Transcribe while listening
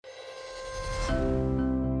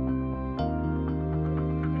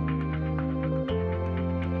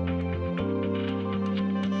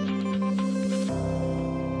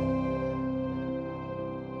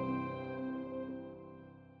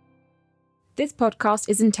This podcast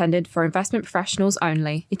is intended for investment professionals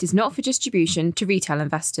only. It is not for distribution to retail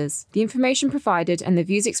investors. The information provided and the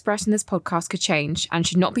views expressed in this podcast could change and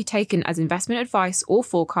should not be taken as investment advice or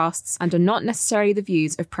forecasts and are not necessarily the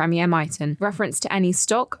views of Premier Miton. Reference to any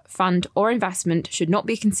stock, fund or investment should not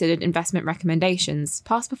be considered investment recommendations.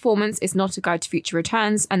 Past performance is not a guide to future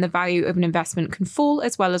returns and the value of an investment can fall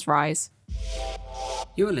as well as rise.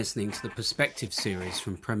 You are listening to the Perspective series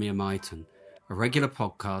from Premier Miton, a regular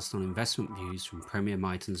podcast on investment views from Premier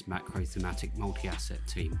Miton's macro-thematic multi-asset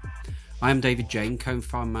team. I am David Jane,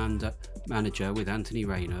 co-fund manager with Anthony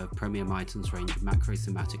Rayner of Premier Miton's range of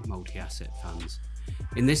macro-thematic multi-asset funds.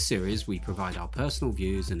 In this series, we provide our personal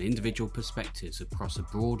views and individual perspectives across a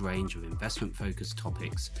broad range of investment-focused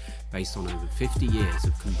topics based on over 50 years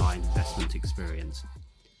of combined investment experience.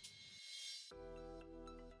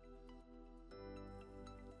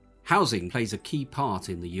 Housing plays a key part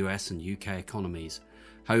in the US and UK economies.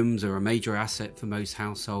 Homes are a major asset for most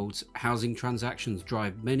households. Housing transactions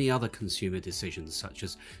drive many other consumer decisions such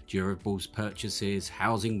as durables purchases,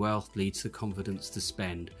 housing wealth leads to confidence to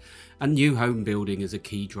spend, and new home building is a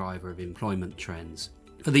key driver of employment trends.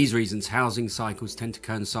 For these reasons, housing cycles tend to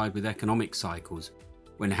coincide with economic cycles.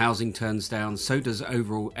 When housing turns down, so does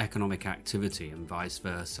overall economic activity and vice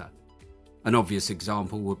versa. An obvious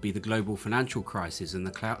example would be the global financial crisis and the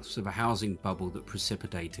collapse of a housing bubble that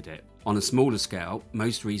precipitated it. On a smaller scale,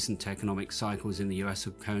 most recent economic cycles in the US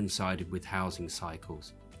have coincided with housing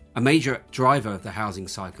cycles. A major driver of the housing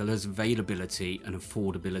cycle is availability and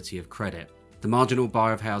affordability of credit. The marginal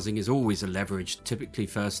buyer of housing is always a leveraged, typically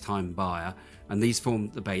first-time buyer, and these form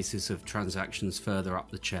the basis of transactions further up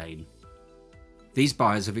the chain. These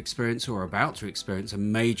buyers have experienced or are about to experience a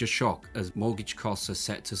major shock as mortgage costs are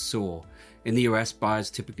set to soar. In the US,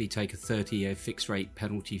 buyers typically take a 30-year fixed-rate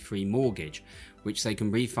penalty-free mortgage, which they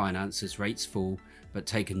can refinance as rates fall, but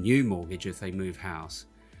take a new mortgage if they move house.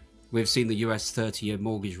 We've seen the US 30-year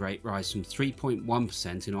mortgage rate rise from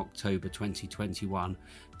 3.1% in October 2021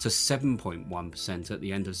 to 7.1% at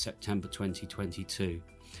the end of September 2022.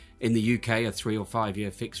 In the UK, a 3 or 5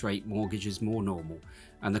 year fixed rate mortgage is more normal,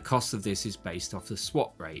 and the cost of this is based off the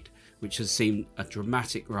swap rate, which has seen a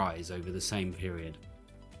dramatic rise over the same period.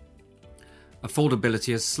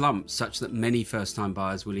 Affordability has slumped such that many first-time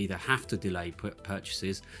buyers will either have to delay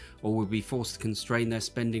purchases or will be forced to constrain their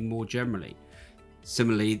spending more generally.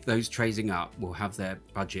 Similarly, those trading up will have their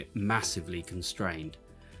budget massively constrained.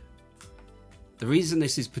 The reason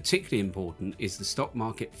this is particularly important is the stock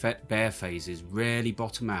market bear phases rarely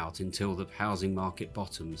bottom out until the housing market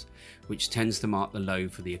bottoms, which tends to mark the low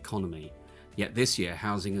for the economy. Yet this year,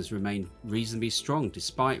 housing has remained reasonably strong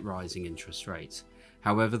despite rising interest rates.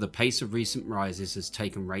 However, the pace of recent rises has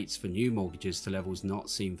taken rates for new mortgages to levels not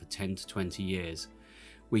seen for 10 to 20 years.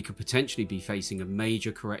 We could potentially be facing a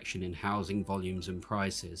major correction in housing volumes and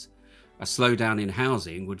prices. A slowdown in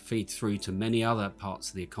housing would feed through to many other parts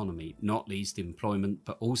of the economy, not least employment,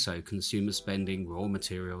 but also consumer spending, raw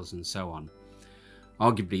materials, and so on.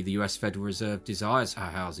 Arguably, the US Federal Reserve desires a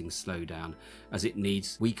housing slowdown, as it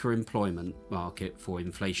needs weaker employment market for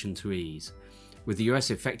inflation to ease. With the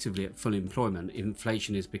US effectively at full employment,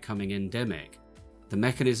 inflation is becoming endemic. The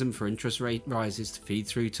mechanism for interest rate rises to feed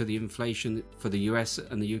through to the inflation for the US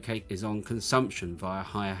and the UK is on consumption via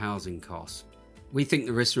higher housing costs. We think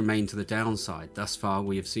the risks remain to the downside. Thus far,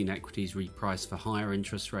 we have seen equities repriced for higher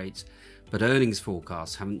interest rates, but earnings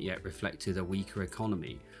forecasts haven't yet reflected a weaker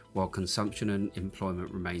economy, while consumption and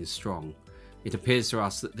employment remain strong. It appears to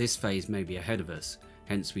us that this phase may be ahead of us,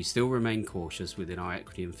 hence we still remain cautious within our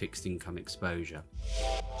equity and fixed income exposure.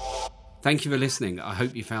 Thank you for listening. I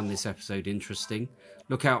hope you found this episode interesting.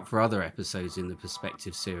 Look out for other episodes in the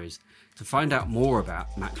Perspective series. To find out more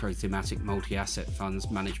about macro-thematic multi-asset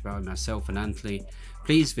funds managed by myself and Anthony,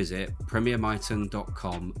 please visit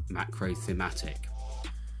premiermiton.com macro-thematic.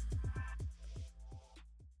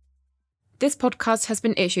 This podcast has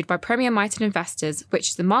been issued by Premier Miton Investors, which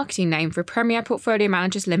is the marketing name for Premier Portfolio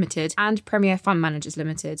Managers Limited and Premier Fund Managers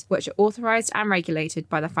Limited, which are authorised and regulated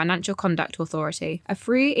by the Financial Conduct Authority. A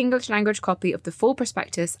free English language copy of the full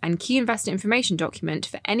prospectus and key investor information document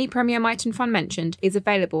for any Premier Miton fund mentioned is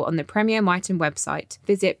available on the Premier Miton website.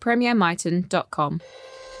 Visit premiermiton.com.